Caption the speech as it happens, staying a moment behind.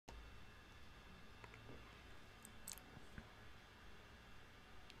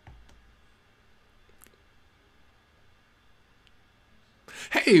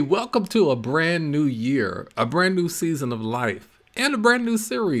Hey, welcome to a brand new year, a brand new season of life, and a brand new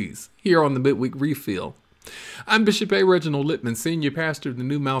series here on the Midweek Refill. I'm Bishop A. Reginald Littman, Senior Pastor of the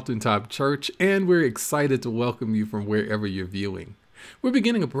New Mountaintop Church, and we're excited to welcome you from wherever you're viewing. We're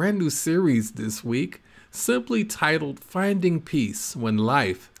beginning a brand new series this week, simply titled Finding Peace When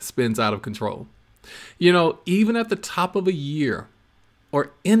Life Spins Out of Control. You know, even at the top of a year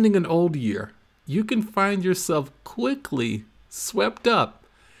or ending an old year, you can find yourself quickly swept up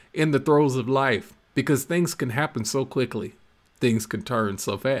in the throes of life because things can happen so quickly. Things can turn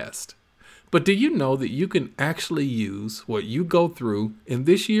so fast. But do you know that you can actually use what you go through in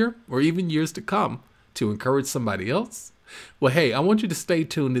this year or even years to come to encourage somebody else? Well, hey, I want you to stay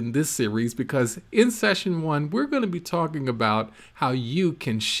tuned in this series because in session 1, we're going to be talking about how you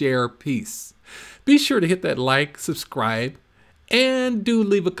can share peace. Be sure to hit that like, subscribe, and do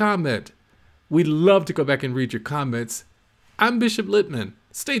leave a comment. We'd love to go back and read your comments. I'm Bishop Littman.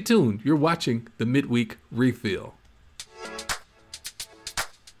 Stay tuned. You're watching the Midweek Refill.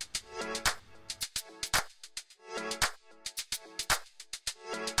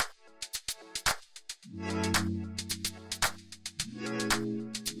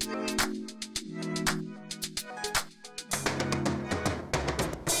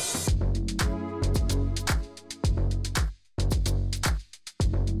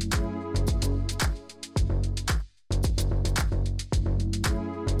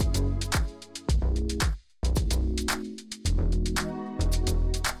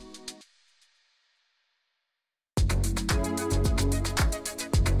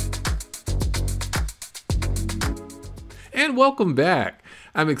 And welcome back.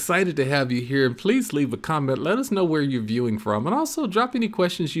 I'm excited to have you here. And please leave a comment. Let us know where you're viewing from. And also drop any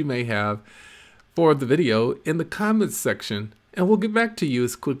questions you may have for the video in the comments section. And we'll get back to you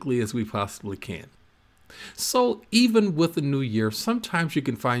as quickly as we possibly can. So even with the new year, sometimes you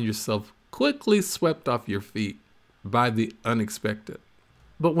can find yourself quickly swept off your feet by the unexpected.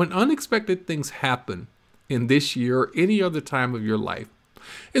 But when unexpected things happen in this year or any other time of your life,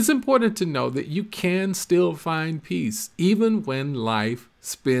 it's important to know that you can still find peace even when life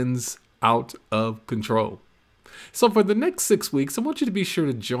spins out of control. So for the next 6 weeks, I want you to be sure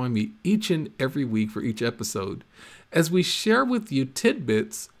to join me each and every week for each episode as we share with you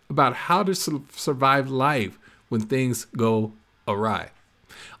tidbits about how to survive life when things go awry.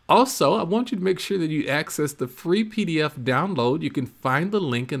 Also, I want you to make sure that you access the free PDF download. You can find the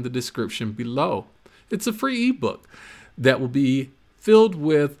link in the description below. It's a free ebook that will be filled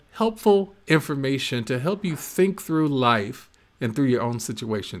with helpful information to help you think through life and through your own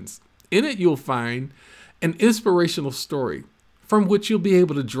situations. In it, you'll find an inspirational story from which you'll be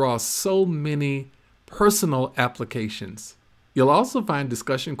able to draw so many personal applications. You'll also find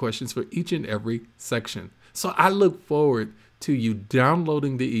discussion questions for each and every section. So I look forward to you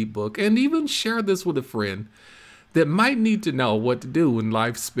downloading the ebook and even share this with a friend that might need to know what to do when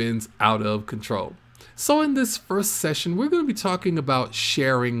life spins out of control. So in this first session, we're going to be talking about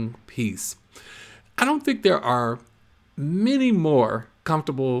sharing peace. I don't think there are many more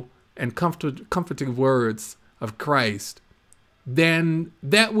comfortable and comforting words of Christ than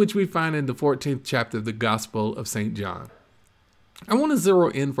that which we find in the 14th chapter of the Gospel of St. John. I want to zero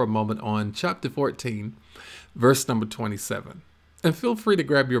in for a moment on chapter 14, verse number 27. And feel free to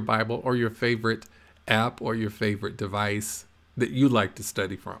grab your Bible or your favorite app or your favorite device that you like to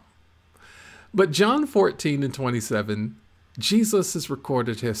study from. But John 14 and 27, Jesus is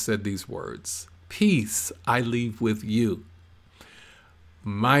recorded to have said these words, "Peace I leave with you.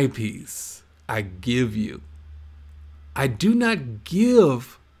 My peace I give you. I do not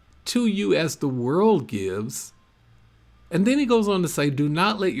give to you as the world gives." And then he goes on to say, "Do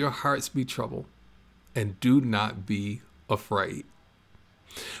not let your hearts be troubled and do not be afraid."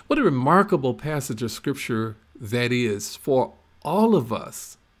 What a remarkable passage of scripture that is for all of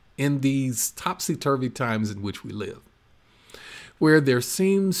us in these topsy-turvy times in which we live, where there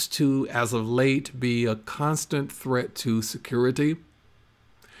seems to, as of late, be a constant threat to security.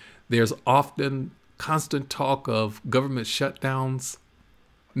 There's often constant talk of government shutdowns.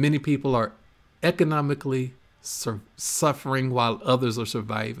 Many people are economically suffering while others are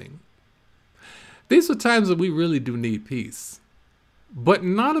surviving. These are times that we really do need peace, but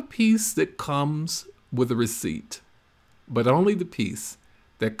not a peace that comes with a receipt, but only the peace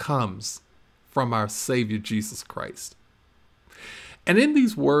that comes from our Savior, Jesus Christ. And in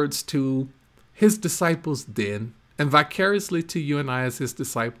these words to his disciples then, and vicariously to you and I as his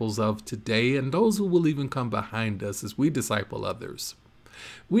disciples of today, and those who will even come behind us as we disciple others,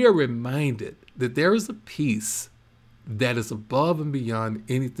 we are reminded that there is a peace that is above and beyond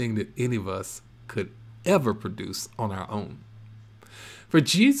anything that any of us could ever produce on our own. For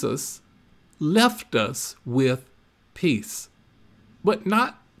Jesus left us with peace, but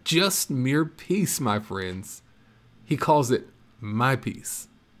not just mere peace, my friends. He calls it my peace.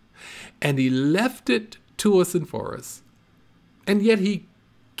 And he left it to us and for us. And yet he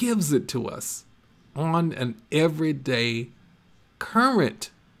gives it to us on an everyday,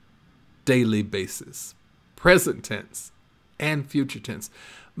 current, daily basis, present tense and future tense.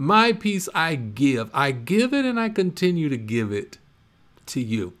 My peace I give. I give it and I continue to give it to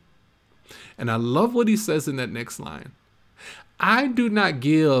you. And I love what he says in that next line. I do not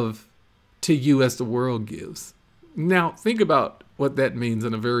give to you as the world gives. Now, think about what that means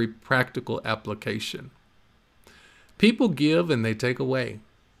in a very practical application. People give and they take away.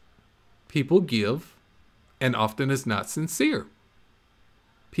 People give and often it's not sincere.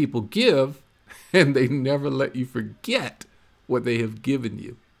 People give and they never let you forget what they have given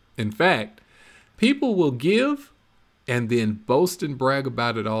you. In fact, people will give and then boast and brag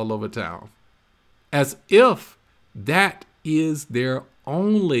about it all over town, as if that is their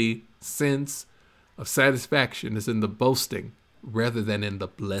only sense of satisfaction is in the boasting rather than in the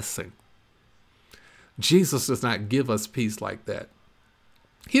blessing. Jesus does not give us peace like that.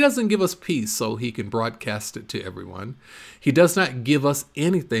 He doesn't give us peace so he can broadcast it to everyone. He does not give us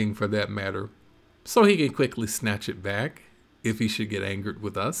anything, for that matter, so he can quickly snatch it back if he should get angered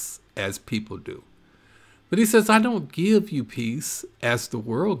with us, as people do. But he says, I don't give you peace as the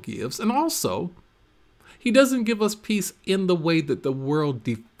world gives. And also, he doesn't give us peace in the way that the world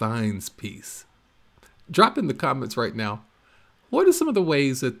defines peace. Drop in the comments right now, what are some of the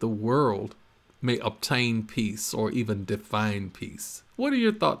ways that the world may obtain peace or even define peace? What are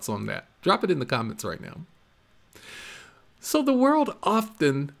your thoughts on that? Drop it in the comments right now. So the world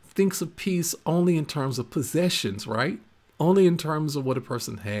often thinks of peace only in terms of possessions, right? Only in terms of what a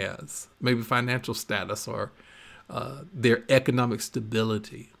person has, maybe financial status or their economic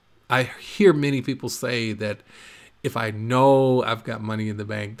stability. I hear many people say that if I know I've got money in the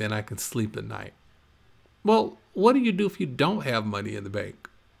bank, then I can sleep at night. Well, what do you do if you don't have money in the bank?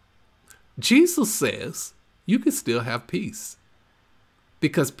 Jesus says you can still have peace,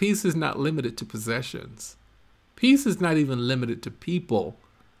 because peace is not limited to possessions. Peace is not even limited to people.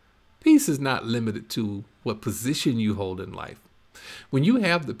 Peace is not limited to what position you hold in life. When you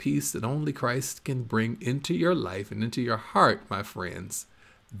have the peace that only Christ can bring into your life and into your heart, my friends,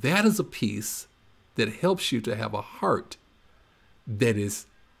 that is a peace that helps you to have a heart that is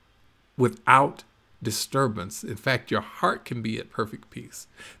without disturbance. In fact, your heart can be at perfect peace.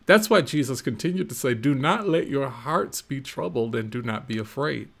 That's why Jesus continued to say, do not let your hearts be troubled and do not be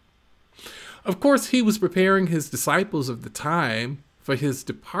afraid. Of course, he was preparing his disciples of the time for his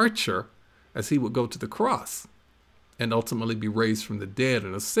departure as he would go to the cross and ultimately be raised from the dead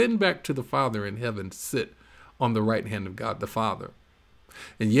and ascend back to the Father in heaven to sit on the right hand of God the Father.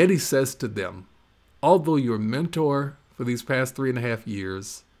 And yet he says to them, although your mentor for these past 3.5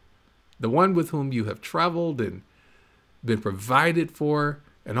 years, the one with whom you have traveled and been provided for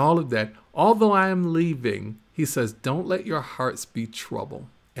and all of that, although I am leaving, he says, don't let your hearts be troubled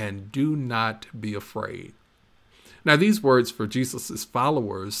and do not be afraid. Now, these words for Jesus'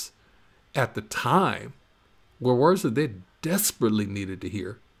 followers at the time were words that they desperately needed to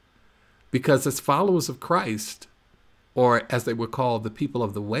hear, because as followers of Christ, or as they were called, the people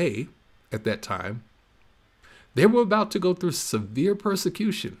of the way at that time, they were about to go through severe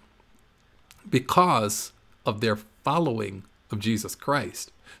persecution because of their following of Jesus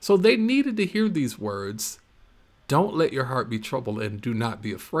Christ. So they needed to hear these words, don't let your heart be troubled and do not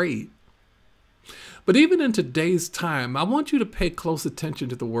be afraid. But even in today's time, I want you to pay close attention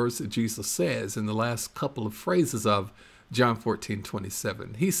to the words that Jesus says in the last couple of phrases of John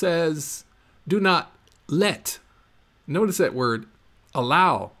 14:27. He says, do not let, notice that word,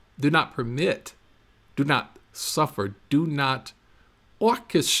 allow, do not permit, do not suffer, do not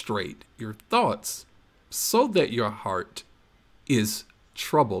orchestrate your thoughts so that your heart is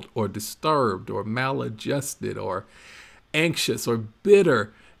troubled or disturbed or maladjusted or anxious or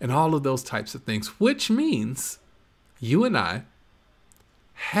bitter and all of those types of things, which means you and I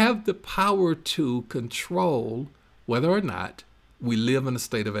have the power to control whether or not we live in a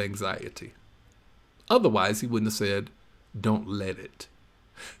state of anxiety. Otherwise, he wouldn't have said, don't let it.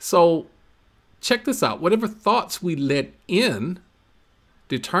 So check this out. Whatever thoughts we let in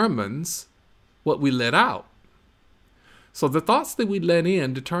determines what we let out. So the thoughts that we let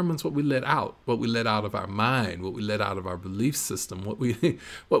in determines what we let out of our mind, what we let out of our belief system, what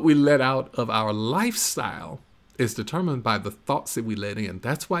we let out of our lifestyle is determined by the thoughts that we let in.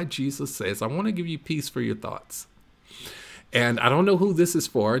 That's why Jesus says, I want to give you peace for your thoughts. And I don't know who this is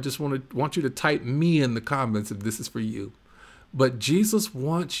for. I just want you to type me in the comments if this is for you. But Jesus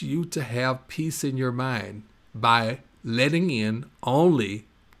wants you to have peace in your mind by letting in only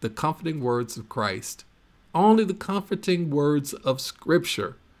the comforting words of Christ, only the comforting words of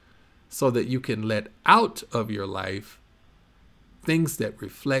Scripture, so that you can let out of your life things that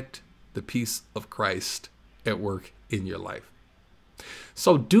reflect the peace of Christ at work in your life.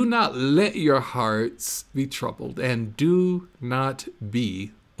 So do not let your hearts be troubled, and do not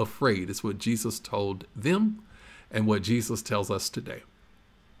be afraid, is what Jesus told them and what Jesus tells us today.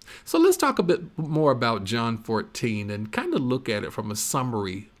 So let's talk a bit more about John 14 and kind of look at it from a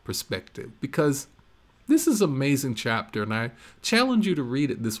summary perspective, because this is an amazing chapter, and I challenge you to read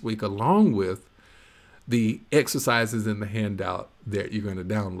it this week along with the exercises in the handout that you're going to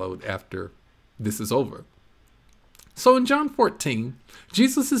download after this is over. So in John 14,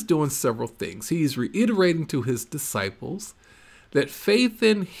 Jesus is doing several things. He's reiterating to his disciples that faith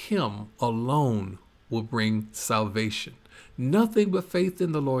in him alone will bring salvation. Nothing but faith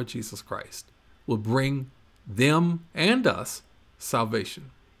in the Lord Jesus Christ will bring them and us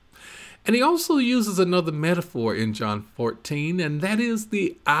salvation. And he also uses another metaphor in John 14, and that is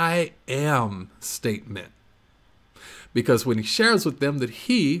the I am statement. Because when he shares with them that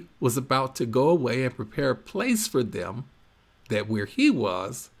he was about to go away and prepare a place for them, that where he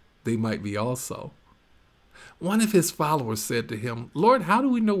was, they might be also. One of his followers said to him, "Lord, how do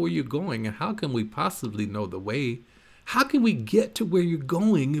we know where you're going, and how can we possibly know the way? How can we get to where you're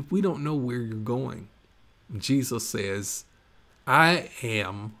going if we don't know where you're going?" Jesus says, "I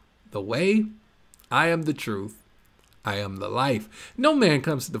am the way, I am the truth, I am the life. No man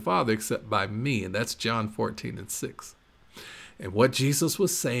comes to the Father except by me." And that's John 14:6. And what Jesus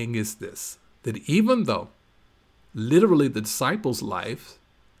was saying is this, that even though literally the disciples' life,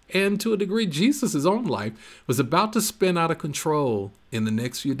 and to a degree Jesus' own life, was about to spin out of control in the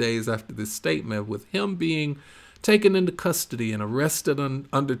next few days after this statement, with him being taken into custody and arrested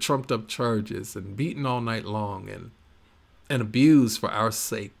under trumped up charges and beaten all night long and abused for our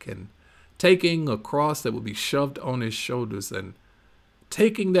sake, and taking a cross that would be shoved on his shoulders, and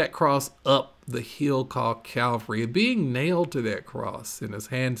taking that cross up the hill called Calvary, and being nailed to that cross in his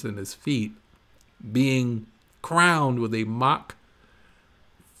hands and his feet, being crowned with a mock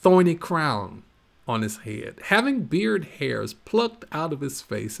thorny crown on his head, having beard hairs plucked out of his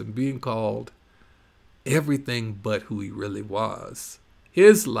face, and being called everything but who he really was.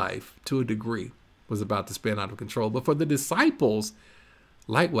 His life, to a degree, was about to spin out of control. But for the disciples,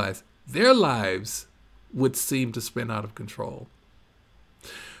 likewise, their lives would seem to spin out of control.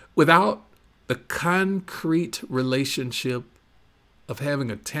 Without the concrete relationship of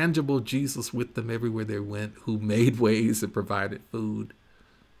having a tangible Jesus with them everywhere they went, who made ways and provided food,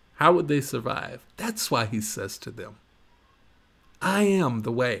 how would they survive? That's why he says to them, I am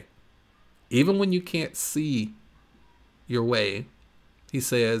the way. Even when you can't see your way, he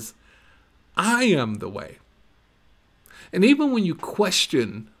says, I am the way. And even when you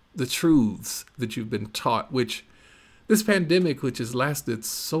question the truths that you've been taught, which this pandemic, which has lasted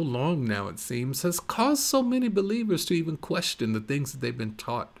so long now, it seems, has caused so many believers to even question the things that they've been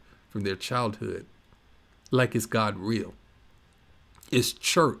taught from their childhood. Like, is God real? Is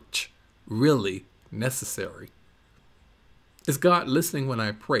church really necessary? Is God listening when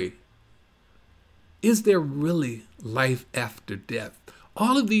I pray? Is there really life after death?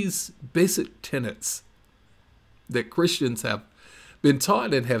 All of these basic tenets that Christians have been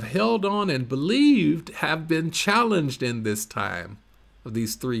taught and have held on and believed have been challenged in this time of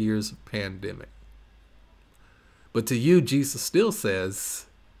these 3 years of pandemic. But to you, Jesus still says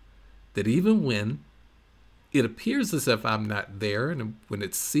that even when it appears as if I'm not there, and when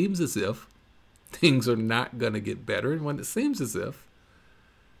it seems as if things are not going to get better, and when it seems as if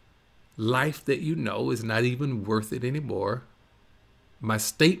life that you know is not even worth it anymore, my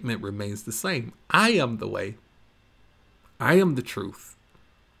statement remains the same. I am the way. I am the truth.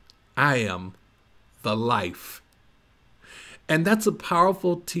 I am the life. And that's a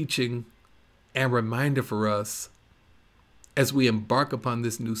powerful teaching and reminder for us as we embark upon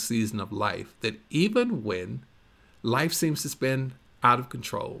this new season of life, that even when life seems to spin out of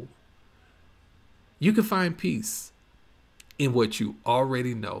control, you can find peace in what you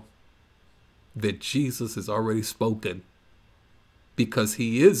already know, that Jesus has already spoken, because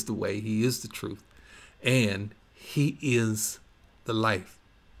he is the way, he is the truth, and he is the life.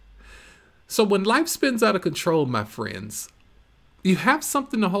 So when life spins out of control, my friends, you have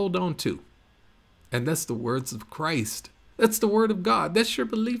something to hold on to. And that's the words of Christ. That's the word of God. That's your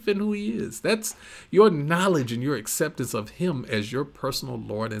belief in who he is. That's your knowledge and your acceptance of him as your personal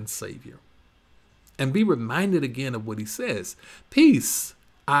Lord and Savior. And be reminded again of what he says. Peace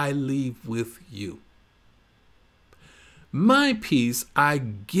I leave with you. My peace I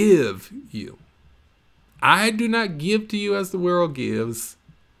give you. I do not give to you as the world gives.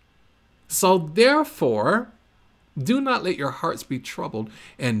 So therefore, do not let your hearts be troubled,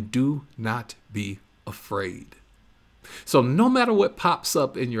 and do not be afraid. So no matter what pops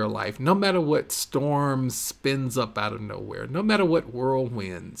up in your life, no matter what storm spins up out of nowhere, no matter what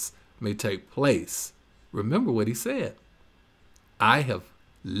whirlwinds may take place, remember what he said. I have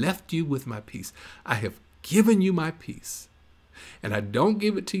left you with my peace. I have given you my peace. And I don't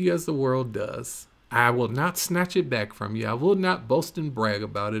give it to you as the world does. I will not snatch it back from you. I will not boast and brag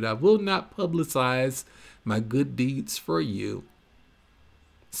about it. I will not publicize my good deeds for you.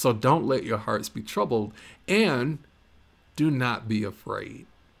 So don't let your hearts be troubled, and do not be afraid.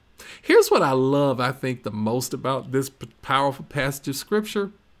 Here's what I love, I think, the most about this powerful passage of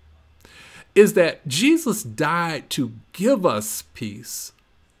scripture is that Jesus died to give us peace.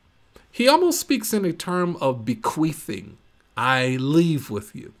 He almost speaks in a term of bequeathing. I leave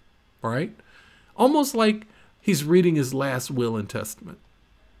with you, right? Almost like he's reading his last will and testament.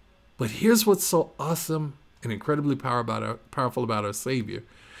 But here's what's so awesome and incredibly powerful about our Savior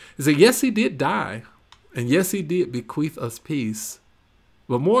is that yes, he did die, and yes, he did bequeath us peace.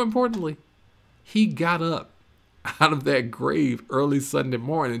 But more importantly, he got up out of that grave early Sunday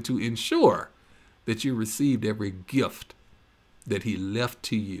morning to ensure that you received every gift that he left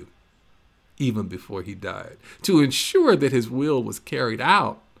to you even before he died, to ensure that his will was carried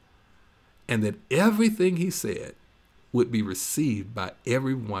out and that everything he said would be received by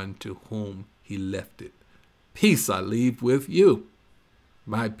everyone to whom he left it. Peace I leave with you.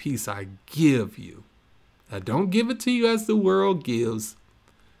 My peace I give you. I don't give it to you as the world gives.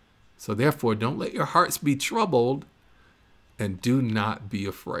 So therefore, don't let your hearts be troubled, and do not be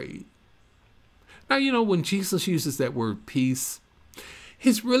afraid. Now, you know, when Jesus uses that word peace,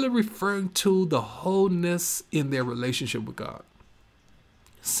 he's really referring to the wholeness in their relationship with God.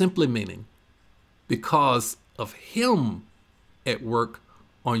 Simply meaning, because of him at work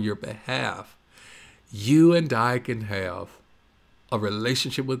on your behalf, you and I can have a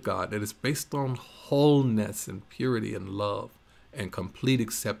relationship with God that is based on wholeness and purity and love and complete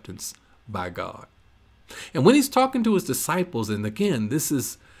acceptance by God. And when he's talking to his disciples, and again, this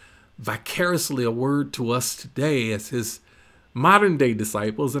is vicariously a word to us today as his modern day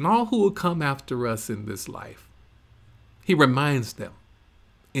disciples and all who will come after us in this life, he reminds them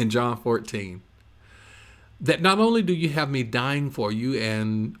in John 14 that not only do you have me dying for you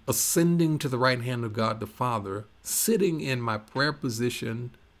and ascending to the right hand of God the Father, sitting in my prayer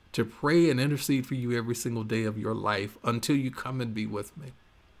position to pray and intercede for you every single day of your life until you come and be with me,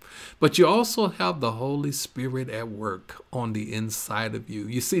 but you also have the Holy Spirit at work on the inside of you.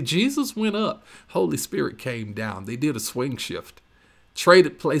 You see, Jesus went up, Holy Spirit came down. They did a swing shift,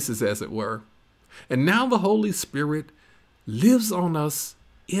 traded places as it were. And now the Holy Spirit lives on us,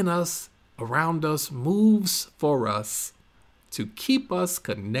 in us, around us, moves for us to keep us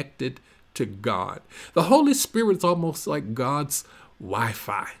connected to God. The Holy Spirit is almost like God's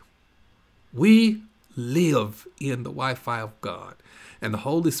Wi-Fi. We live in the Wi-Fi of God, and the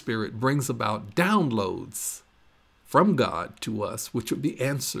Holy Spirit brings about downloads from God to us, which would be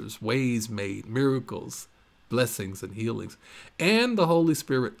answers, ways made, miracles, blessings, and healings. And the Holy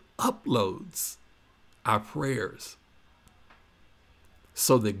Spirit uploads our prayers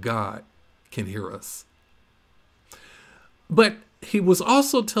so that God can hear us. But he was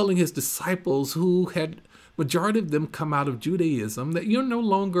also telling his disciples, who had majority of them come out of Judaism, that you no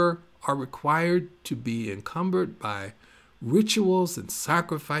longer are required to be encumbered by rituals and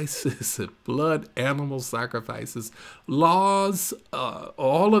sacrifices and blood animal sacrifices, laws,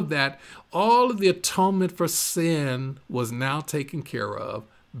 all of that. All of the atonement for sin was now taken care of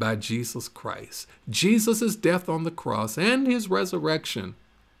by Jesus Christ. Jesus' death on the cross and his resurrection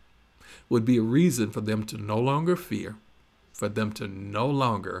would be a reason for them to no longer fear, for them to no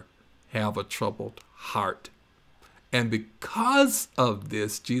longer have a troubled heart. And because of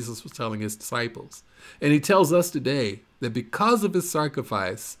this, Jesus was telling his disciples, and he tells us today, that because of his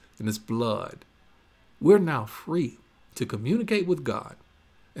sacrifice and his blood, we're now free to communicate with God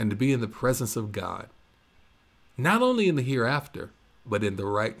and to be in the presence of God, not only in the hereafter, but in the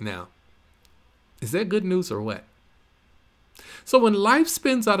right now. Is that good news or what? So when life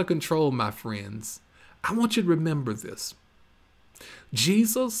spins out of control, my friends, I want you to remember this.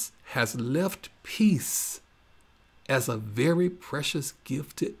 Jesus has left peace as a very precious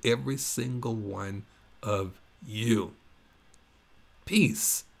gift to every single one of you.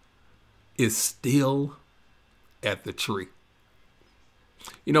 Peace is still at the tree.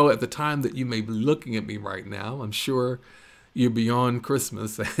 You know, at the time that you may be looking at me right now, I'm sure you're beyond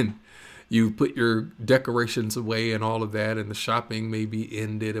Christmas and You put your decorations away and all of that, and the shopping may be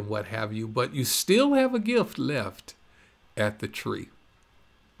ended and what have you, but you still have a gift left at the tree.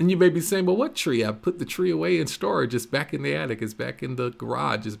 And you may be saying, well, what tree? I put the tree away in storage. It's back in the attic. It's back in the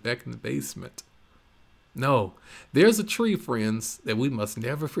garage. It's back in the basement. No, there's a tree, friends, that we must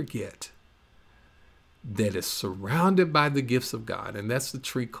never forget that is surrounded by the gifts of God. And that's the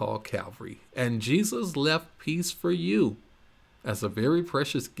tree called Calvary. And Jesus left peace for you as a very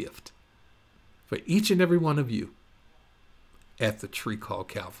precious gift for each and every one of you at the tree called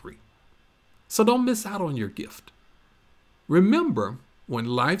Calvary. So don't miss out on your gift. Remember, when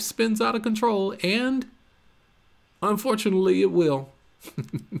life spins out of control, and unfortunately it will,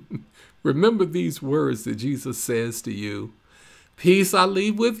 remember these words that Jesus says to you: peace I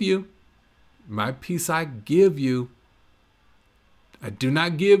leave with you, my peace I give you. I do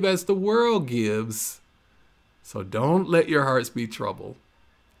not give as the world gives. So don't let your hearts be troubled,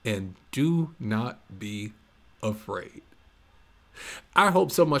 and do not be afraid. I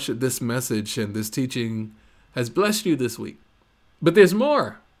hope so much that this message and this teaching has blessed you this week. But there's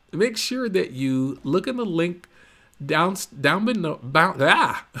more. Make sure that you look in the link down below.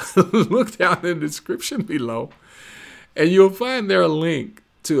 Look down in the description below, and you'll find there a link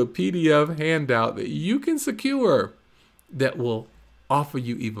to a PDF handout that you can secure that will offer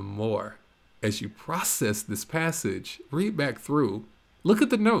you even more as you process this passage. Read back through. Look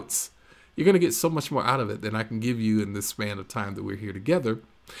at the notes. You're going to get so much more out of it than I can give you in this span of time that we're here together.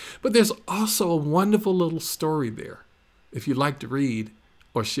 But there's also a wonderful little story there. If you like to read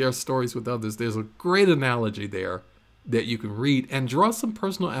or share stories with others, there's a great analogy there that you can read and draw some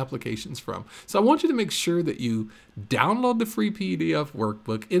personal applications from. So I want you to make sure that you download the free PDF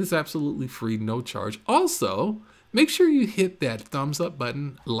workbook. It is absolutely free, no charge. Also, make sure you hit that thumbs up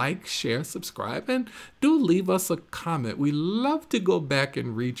button, like, share, subscribe, and do leave us a comment. We love to go back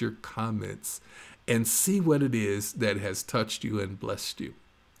and read your comments and see what it is that has touched you and blessed you.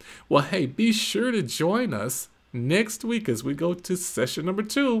 Well, hey, be sure to join us next week as we go to session number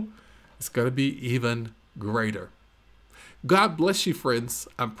 2. It's going to be even greater. God bless you, friends.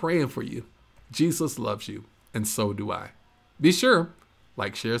 I'm praying for you. Jesus loves you, and so do I. Be sure,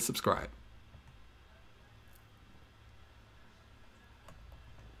 like, share, subscribe.